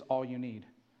grace is all you need.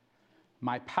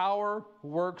 My power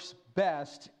works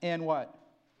best in what?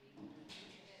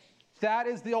 That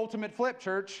is the ultimate flip,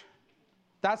 church.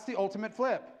 That's the ultimate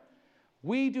flip.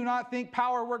 We do not think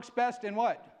power works best in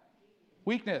what?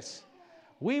 Weakness.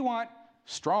 We want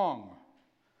strong.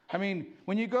 I mean,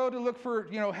 when you go to look for,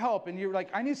 help and you're like,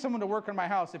 I need someone to work on my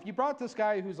house. If you brought this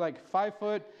guy who's like 5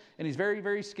 foot and he's very,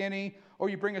 very skinny, or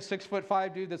you bring a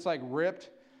 6'5" dude that's like ripped,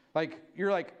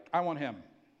 you're like, I want him.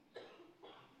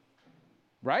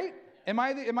 Right? Am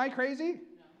I crazy? No.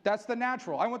 That's the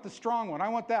natural. I want the strong one. I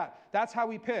want that. That's how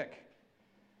we pick.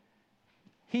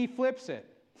 He flips it.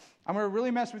 I'm going to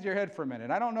really mess with your head for a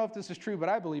minute. I don't know if this is true, but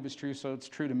I believe it's true, so it's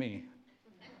true to me.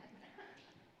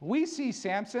 We see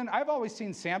Samson. I've always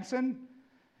seen Samson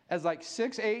as like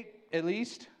 6'8" at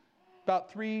least,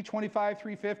 about 325,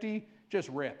 350, just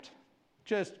ripped.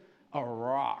 Just a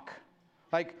rock.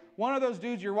 Like one of those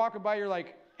dudes you're walking by, you're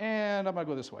like, and I'm going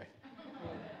to go this way.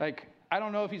 I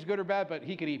don't know if he's good or bad, but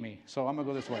he could eat me, so I'm going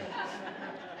to go this way.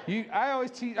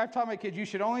 I've taught my kids, you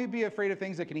should only be afraid of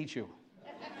things that can eat you.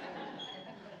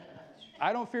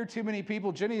 I don't fear too many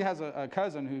people. Jenny has a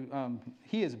cousin who,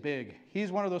 he is big.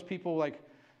 He's one of those people,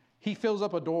 he fills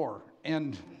up a door.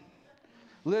 And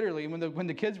literally, when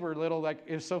the kids were little, it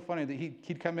was so funny that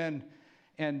he'd come in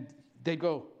and they'd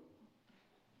go,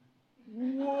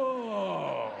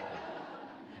 whoa.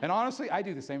 And honestly, I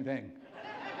do the same thing.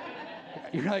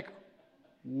 You're like,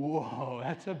 whoa,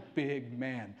 that's a big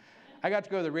man. I got to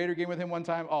go to the Raider game with him one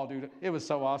time. Oh, dude, it was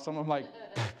so awesome. I'm like,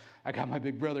 I got my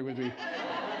big brother with me.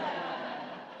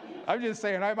 I'm just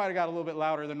saying, I might have got a little bit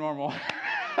louder than normal.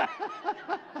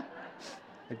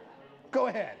 Go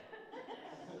ahead.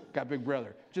 Got big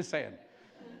brother. Just saying.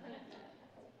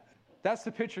 That's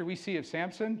the picture we see of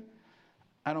Samson.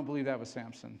 I don't believe that was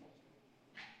Samson.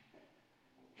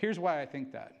 Here's why I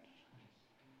think that.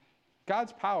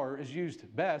 God's power is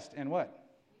used best in what?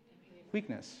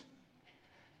 Weakness.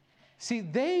 See,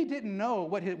 they didn't know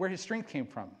where his strength came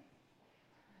from.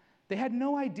 They had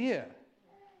no idea.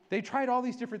 They tried all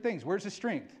these different things. Where's his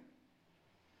strength?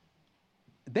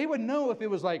 They would know if it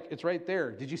was it's right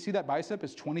there. Did you see that bicep?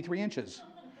 It's 23 inches.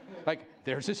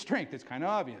 There's his strength. It's kind of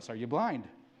obvious. Are you blind?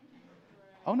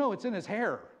 Oh, no, it's in his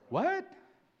hair. What?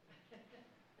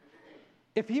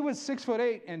 If he was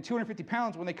 6'8" and 250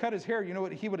 pounds, when they cut his hair, you know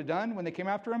what he would have done when they came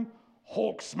after him?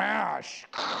 Hulk smash.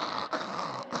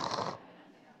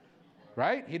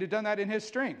 Right? He'd have done that in his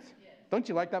strength. Don't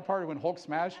you like that part of when Hulk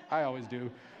smash? I always do.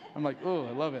 I'm like, oh,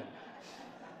 I love it.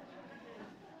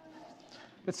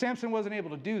 But Samson wasn't able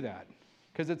to do that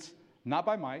because it's not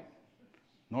by might,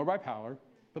 nor by power,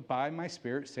 but by my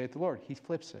spirit, saith the Lord. He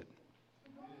flips it.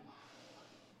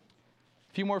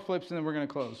 A few more flips and then we're going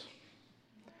to close.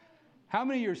 How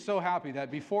many of you are so happy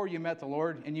that before you met the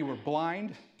Lord and you were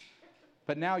blind,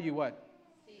 but now you what?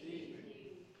 See.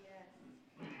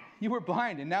 You were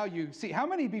blind and now you see. How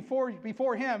many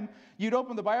before him, you'd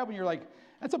open the Bible and you're like,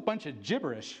 that's a bunch of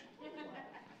gibberish.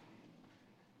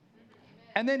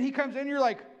 And then he comes in and you're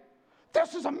like,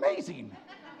 this is amazing.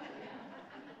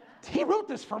 He wrote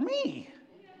this for me.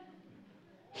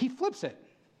 He flips it.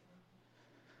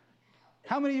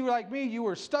 How many of you were like me? You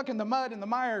were stuck in the mud and the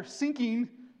mire, sinking,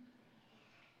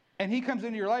 and he comes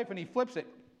into your life and he flips it.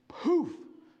 Poof,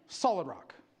 solid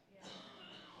rock. Yeah.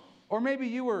 Or maybe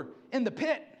you were in the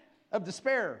pit of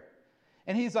despair,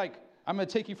 and he's like, I'm going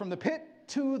to take you from the pit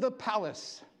to the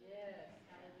palace. Yes.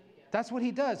 That's what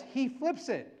he does. He flips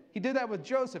it. He did that with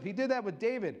Joseph. He did that with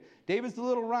David. David's the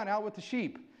little run out with the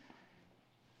sheep.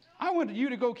 I wanted you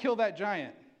to go kill that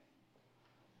giant.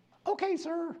 Okay,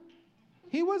 sir.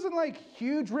 He wasn't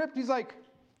huge ripped. He's like,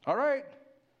 all right.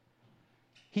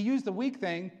 He used the weak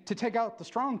thing to take out the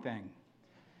strong thing.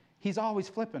 He's always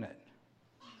flipping it.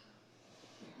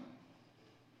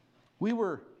 We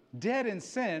were dead in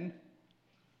sin,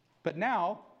 but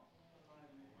now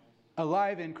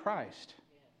alive in Christ.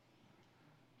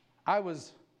 I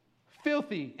was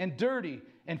filthy and dirty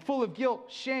and full of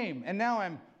guilt, shame, and now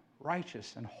I'm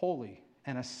righteous and holy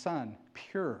and a son,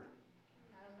 pure.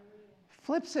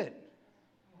 Flips it.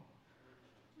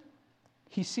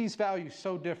 He sees value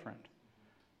so different.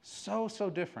 So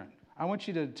different. I want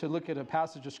you to look at a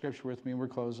passage of Scripture with me, and we're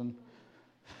closing.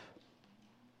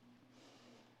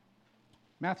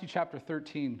 Matthew chapter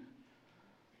 13,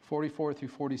 44 through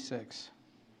 46.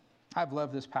 I've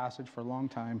loved this passage for a long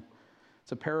time.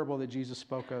 It's a parable that Jesus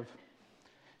spoke of.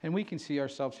 And we can see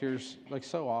ourselves here like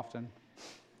so often.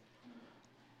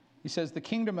 He says, the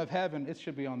kingdom of heaven, it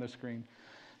should be on the screen.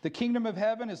 The kingdom of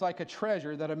heaven is like a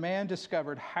treasure that a man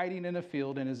discovered hiding in a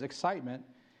field. In his excitement,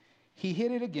 he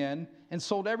hid it again and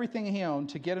sold everything he owned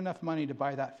to get enough money to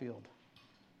buy that field.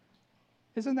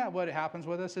 Isn't that what happens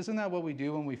with us? Isn't that what we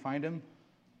do when we find him?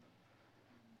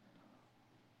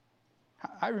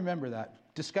 I remember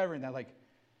that, discovering that, like,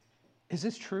 is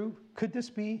this true? Could this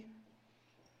be?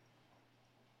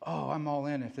 Oh, I'm all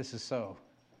in if this is so.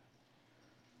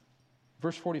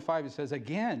 Verse 45, it says,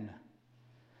 again,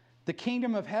 the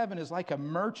kingdom of heaven is like a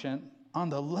merchant on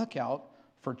the lookout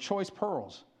for choice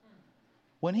pearls.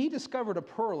 When he discovered a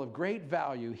pearl of great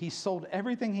value, he sold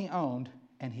everything he owned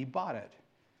and he bought it.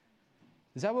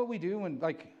 Is that what we do when,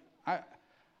 like, I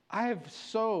have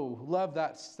so loved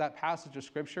that passage of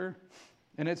Scripture,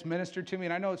 and it's ministered to me,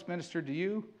 and I know it's ministered to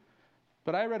you,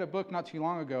 but I read a book not too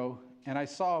long ago, and I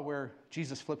saw where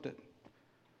Jesus flipped it.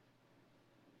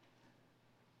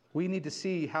 We need to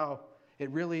see how it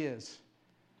really is.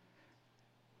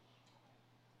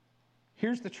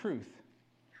 Here's the truth.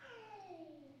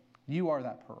 You are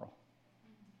that pearl.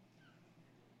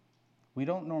 We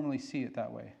don't normally see it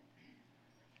that way.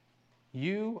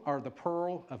 You are the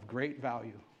pearl of great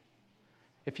value.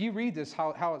 If you read this,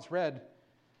 how it's read,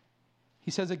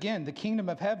 he says again, the kingdom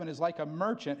of heaven is like a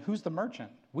merchant. Who's the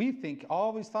merchant? We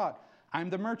always thought, I'm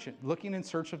the merchant, looking in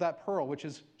search of that pearl, which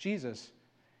is Jesus.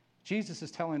 Jesus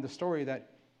is telling the story that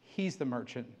he's the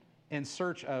merchant in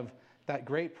search of that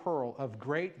great pearl of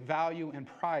great value and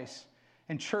price.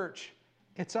 And church,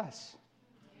 it's us.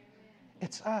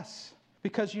 It's us.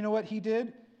 Because you know what he did?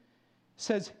 It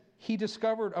says he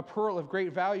discovered a pearl of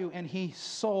great value and he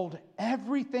sold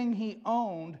everything he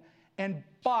owned and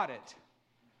bought it.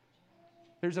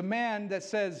 There's a man that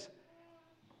says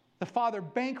the Father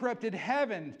bankrupted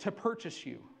heaven to purchase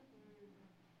you.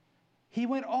 He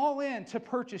went all in to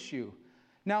purchase you.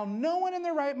 Now, no one in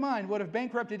their right mind would have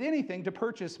bankrupted anything to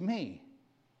purchase me.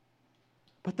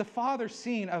 But the Father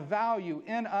seeing a value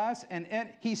in us, and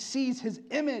he sees his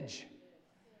image.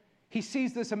 He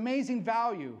sees this amazing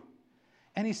value.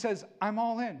 And he says, I'm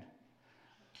all in.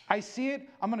 I see it.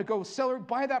 I'm going to go sell or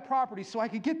buy that property so I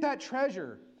could get that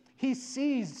treasure. He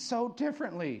sees so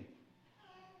differently.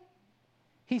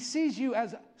 He sees you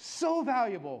as so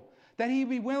valuable that he'd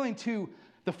be willing to,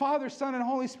 the Father, Son, and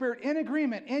Holy Spirit, in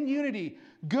agreement, in unity,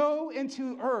 go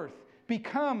into earth,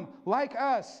 become like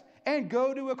us, and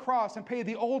go to a cross and pay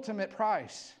the ultimate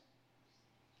price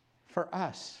for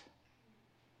us.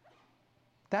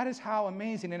 That is how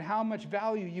amazing and how much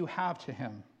value you have to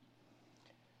him.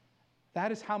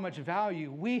 That is how much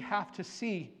value we have to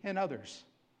see in others.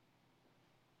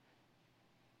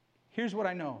 Here's what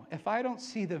I know. If I don't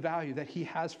see the value that he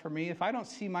has for me, if I don't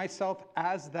see myself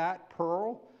as that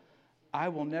pearl, I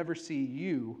will never see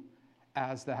you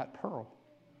as that pearl.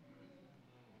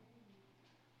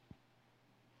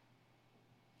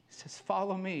 He says,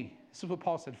 follow me. This is what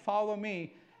Paul said. Follow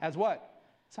me as what?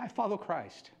 As I follow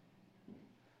Christ.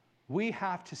 We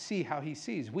have to see how he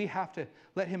sees. We have to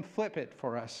let him flip it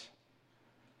for us.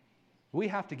 We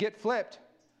have to get flipped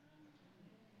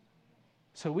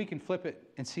so we can flip it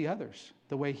and see others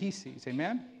the way he sees.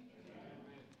 Amen?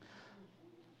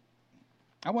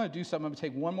 I want to do something. I'm going to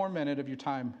take one more minute of your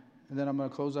time, and then I'm going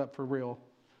to close up for real.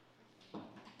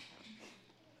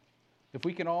 If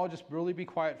we can all just really be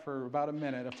quiet for about a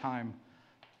minute of time,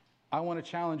 I want to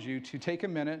challenge you to take a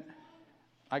minute.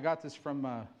 I got this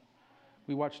from,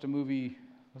 we watched a movie,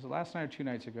 was it last night or 2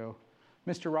 nights ago?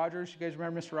 Mr. Rogers. You guys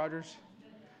remember Mr. Rogers?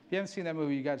 If you haven't seen that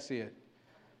movie, you got to see it.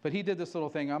 But he did this little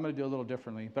thing. I'm going to do a little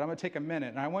differently. But I'm going to take a minute,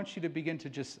 and I want you to begin to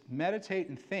just meditate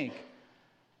and think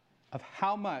of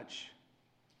how much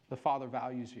the Father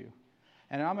values you.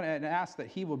 And I'm going to ask that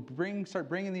he will start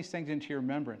bringing these things into your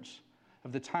remembrance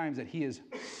of the times that he has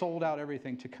sold out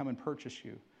everything to come and purchase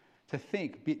you. To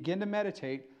think, begin to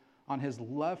meditate on his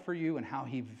love for you and how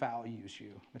he values you.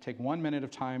 I'm going to take 1 minute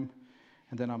of time,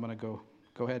 and then I'm going to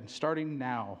go ahead, starting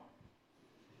now.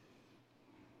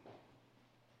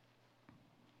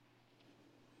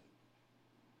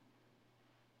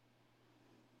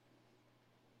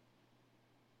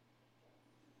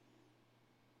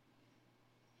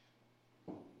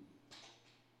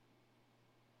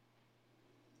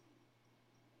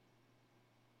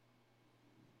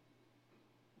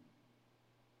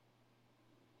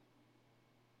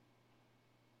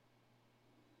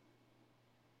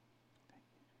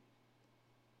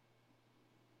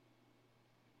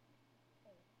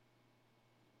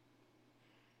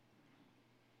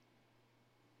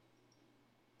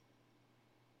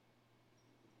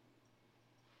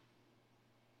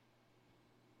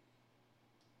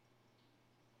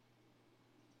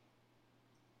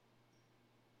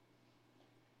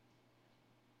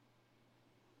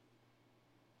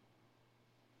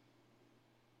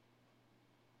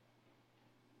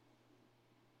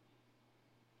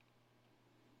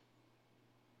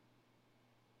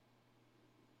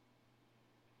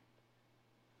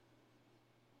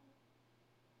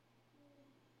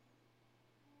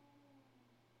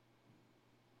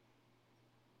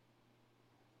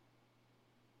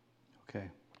 Okay.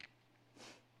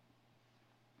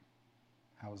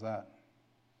 How was that?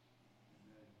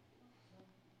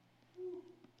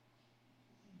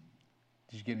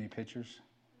 Did you get any pictures?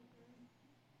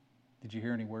 Did you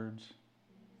hear any words?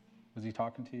 Was he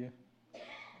talking to you?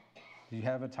 Did you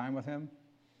have a time with him?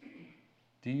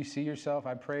 Do you see yourself?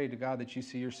 I pray to God that you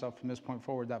see yourself from this point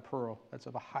forward, that pearl that's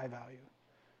of a high value,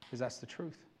 because that's the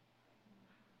truth.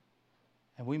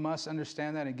 And we must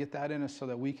understand that and get that in us so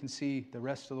that we can see the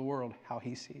rest of the world how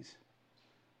he sees.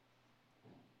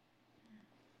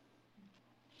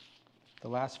 The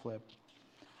last flip.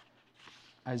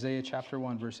 Isaiah chapter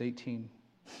 1, verse 18.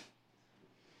 It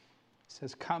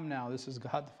says, "Come now," this is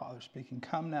God the Father speaking,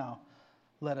 "Come now,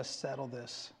 let us settle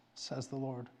this, says the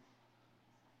Lord."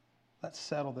 Let's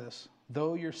settle this.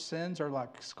 "Though your sins are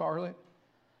like scarlet,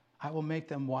 I will make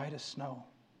them white as snow.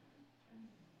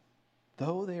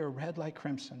 Though they are red like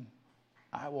crimson,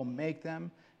 I will make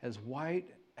them as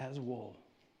white as wool."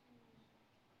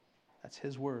 That's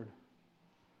his word.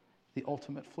 The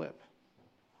ultimate flip.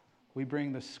 We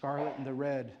bring the scarlet and the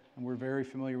red, and we're very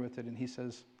familiar with it, and he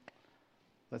says,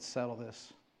 let's settle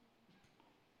this.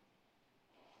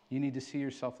 You need to see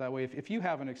yourself that way. If you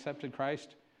haven't accepted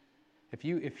Christ, if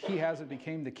he hasn't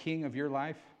become the king of your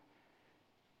life,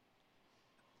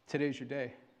 today's your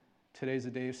day. Today's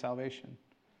the day of salvation.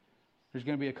 There's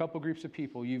going to be a couple groups of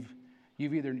people. You've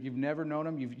never known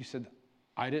him. You said,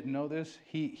 I didn't know this.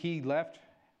 He left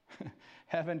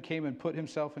heaven, came and put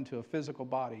himself into a physical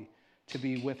body to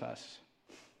be with us.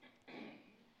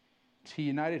 He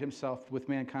united himself with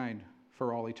mankind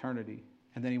for all eternity.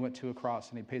 And then he went to a cross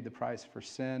and he paid the price for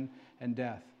sin and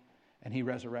death. And he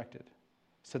resurrected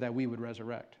so that we would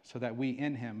resurrect, so that we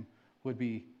in him would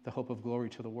be the hope of glory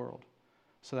to the world,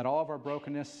 so that all of our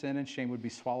brokenness, sin, and shame would be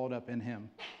swallowed up in him,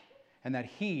 and that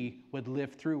he would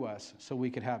live through us so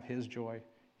we could have his joy,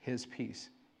 his peace,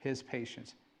 his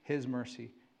patience, his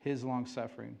mercy, his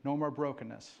long-suffering. No more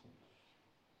brokenness.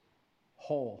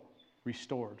 Whole,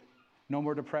 restored. No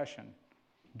more depression,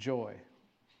 joy,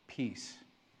 peace.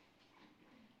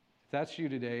 If that's you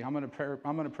today, I'm going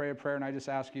to pray a prayer, and I just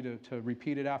ask you to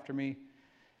repeat it after me.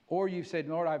 Or you've said,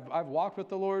 Lord, I've walked with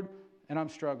the Lord, and I'm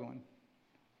struggling.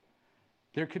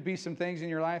 There could be some things in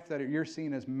your life that you're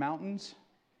seeing as mountains,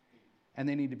 and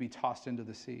they need to be tossed into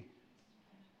the sea.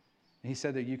 And he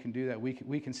said that you can do that.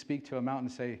 We can speak to a mountain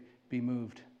and say, be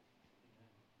moved.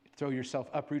 Throw yourself,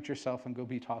 uproot yourself, and go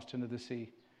be tossed into the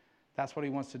sea. That's what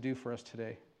he wants to do for us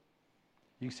today.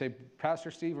 You say, Pastor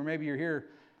Steve, or maybe you're here,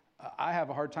 I have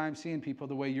a hard time seeing people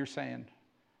the way you're saying.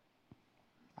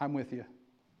 I'm with you.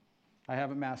 I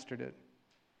haven't mastered it.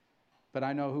 But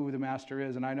I know who the master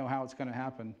is, and I know how it's going to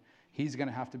happen. He's going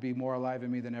to have to be more alive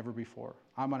in me than ever before.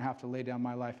 I'm going to have to lay down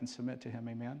my life and submit to him.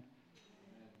 Amen?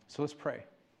 So let's pray.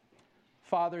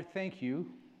 Father, thank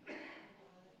you.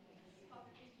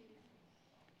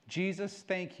 Jesus,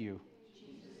 thank you.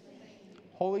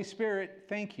 Holy Spirit,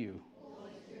 thank you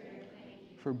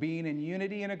for being in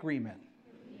unity and agreement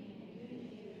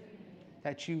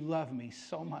that you love me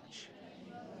so much,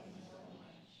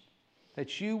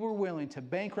 that you were willing to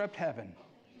bankrupt heaven,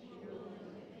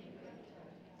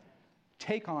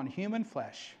 take on human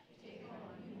flesh,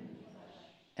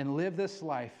 and live this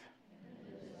life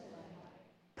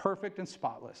perfect and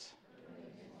spotless.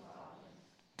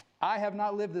 I have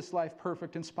not lived this life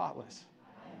perfect and spotless.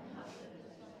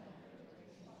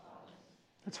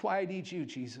 That's why I need you,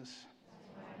 Jesus.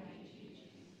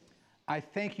 I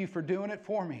thank you for doing it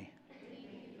for me.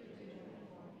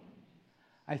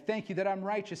 I thank you that I'm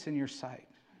righteous in your sight.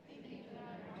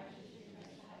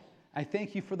 I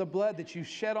thank you for the blood that you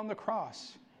shed on the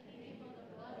cross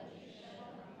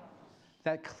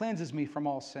that cleanses me from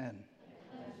all sin.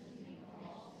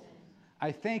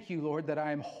 I thank you, Lord, that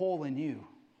I am whole in you.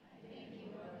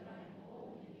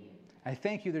 I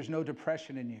thank you there's no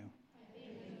depression in you.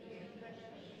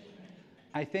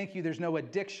 I thank you there's no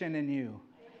addiction in you.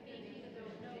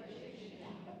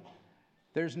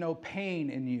 There's no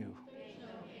pain in you.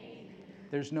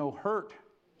 There's no hurt.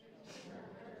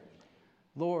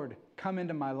 Lord, come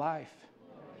into my life.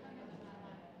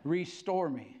 Restore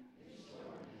me.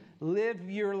 Live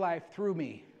your life through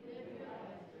me.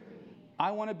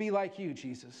 I want to be like you,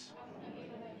 Jesus.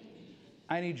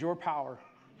 I need your power.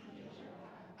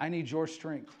 I need your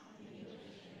strength.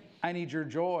 I need your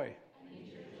joy.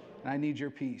 And I need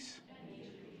your peace.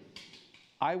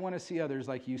 I want to see others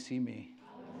like you see me.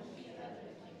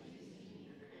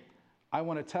 I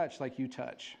want to touch like you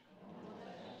touch.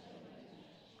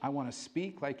 I want to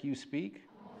speak like you speak.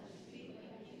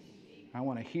 I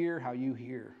want to hear how you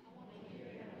hear.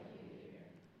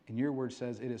 And your word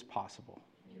says it is possible.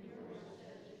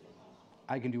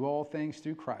 I can do all things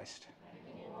through Christ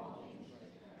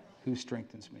who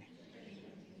strengthens me.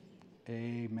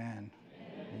 Amen.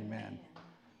 Amen.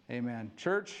 Amen.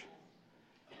 Church,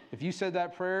 if you said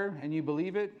that prayer and you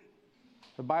believe it,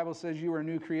 the Bible says you are a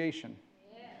new creation.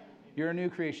 You're a new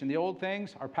creation. The old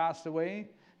things are passed away.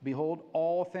 Behold,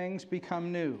 all things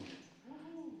become new.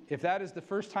 If that is the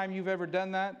first time you've ever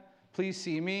done that, please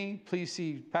see me. Please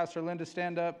see Pastor Linda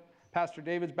stand up. Pastor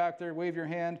David's back there. Wave your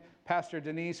hand. Pastor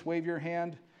Denise, wave your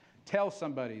hand. Tell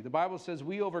somebody. The Bible says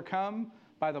we overcome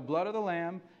by the blood of the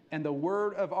Lamb and the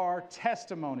word of our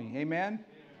testimony. Amen?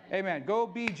 Amen. Go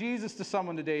be Jesus to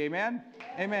someone today. Amen?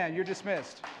 Amen. You're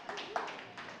dismissed.